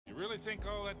really think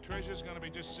all that treasure's gonna be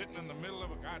just sitting in the middle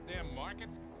of a goddamn market?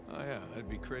 Oh yeah, that'd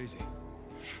be crazy.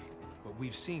 But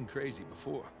we've seen crazy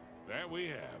before. That we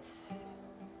have.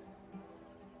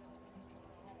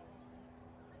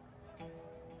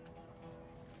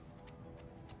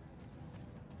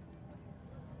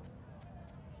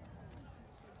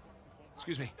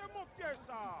 Excuse me.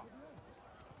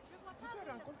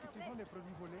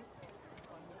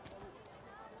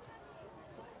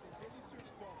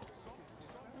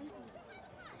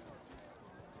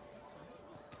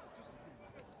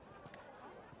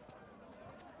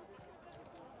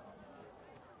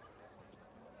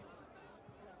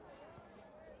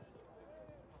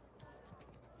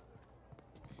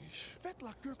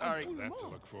 Sorry. That to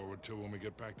look forward to when we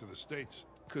get back to the States.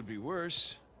 Could be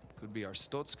worse. Could be our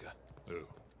Stotska. Oh,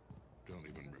 don't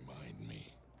even remind me.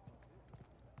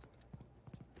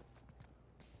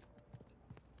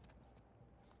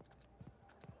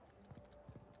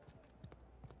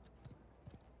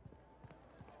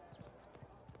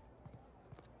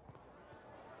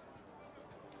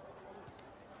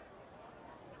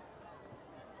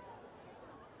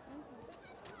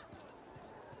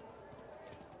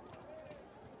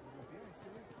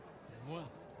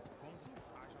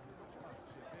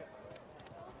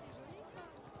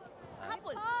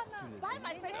 Buy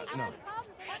my fresh No. apple.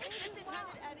 Only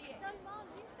 1,500 RDA.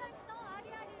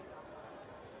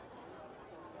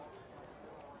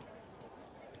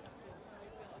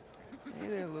 Hey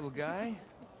there, little guy.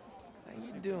 How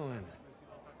you doing?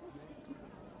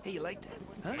 Hey, you like that,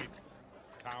 huh?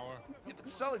 Tower. Yeah, but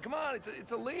Sully, come on,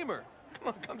 it's a lemur. Come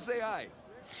on, come say hi.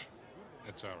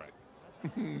 It's all right.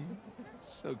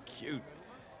 So cute.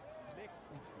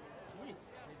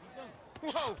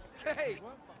 Whoa! Hey!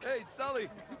 Hey, Sully!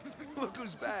 Look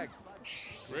who's back.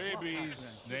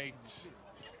 Rabies, Nate.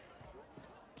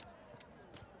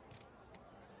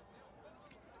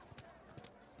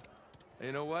 Hey,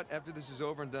 you know what? After this is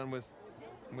over and done with,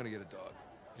 I'm gonna get a dog.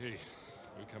 Gee,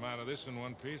 we come out of this in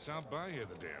one piece, I'll buy you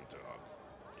the damn dog.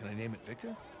 Can I name it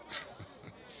Victor?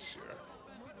 Sure.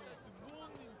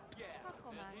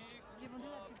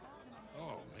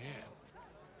 Oh, man.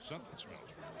 Something smells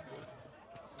really good.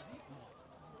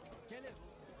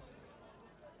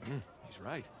 He's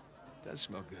right. It does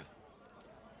smell good.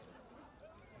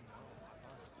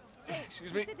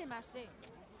 Excuse me. C'est des marchés.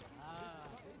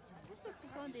 Ce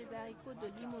sont des haricots de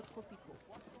limo tropicaux.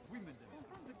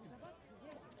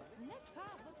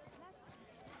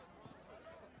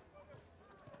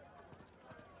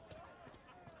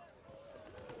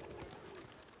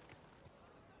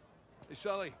 Hey,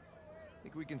 Sully.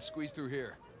 Think we can squeeze through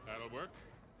here. That'll work.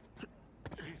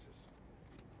 Jesus.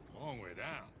 Long way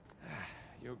down.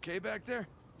 You okay back there?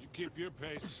 You keep your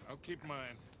pace, I'll keep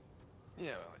mine.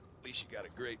 Yeah, well, at least you got a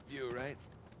great view, right?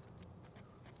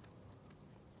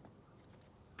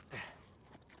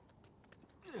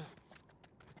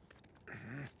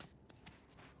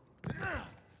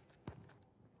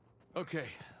 Okay,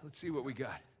 let's see what we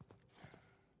got.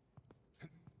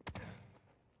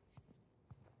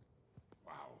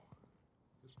 Wow.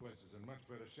 This place is in much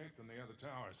better shape than the other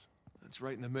towers. It's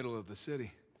right in the middle of the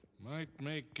city. Might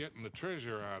make getting the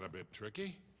treasure out a bit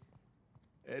tricky.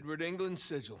 Edward England's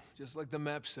sigil, just like the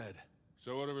map said.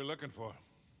 So what are we looking for?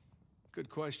 Good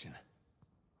question.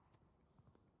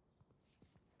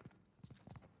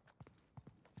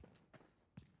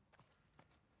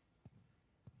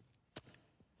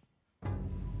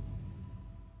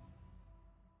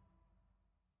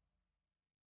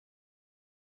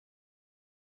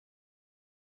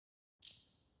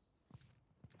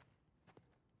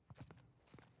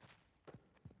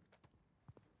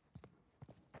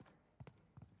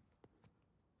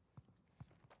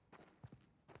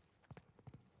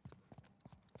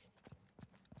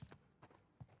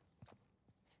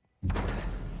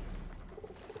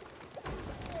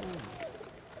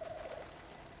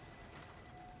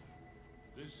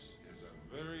 This is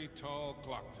a very tall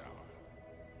clock tower.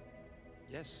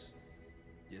 Yes.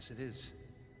 Yes, it is.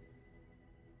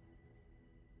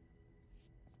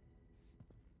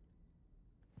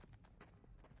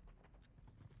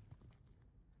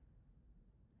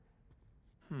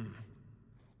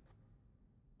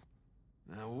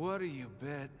 Now, what do you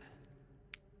bet?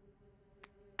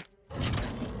 I think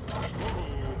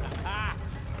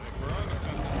we're on to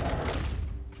something.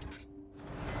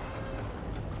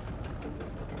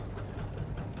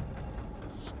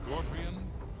 Scorpion?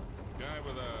 Guy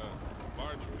with a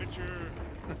large pitcher?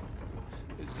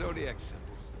 The Zodiac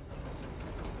symbols.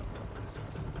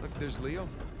 Look, there's Leo.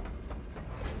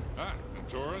 Ah, and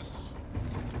Taurus?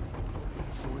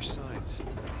 4 signs.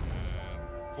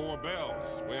 And 4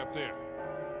 bells way up there.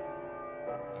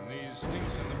 And these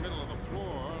things in the middle of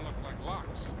floor look like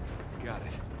locks. Got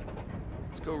it.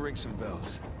 Let's go ring some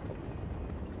bells.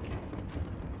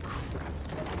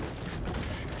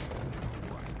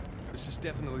 Crap. This is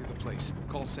definitely the place.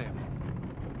 Call Sam.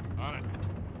 On it.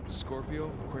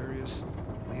 Scorpio, Aquarius,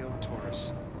 Leo,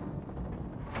 Taurus.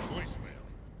 Voicemail.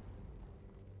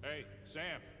 Hey,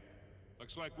 Sam.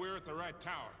 Looks like we're at the right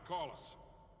tower. Call us.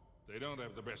 They don't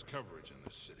have the best coverage in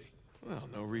this city. Well,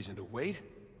 no reason to wait.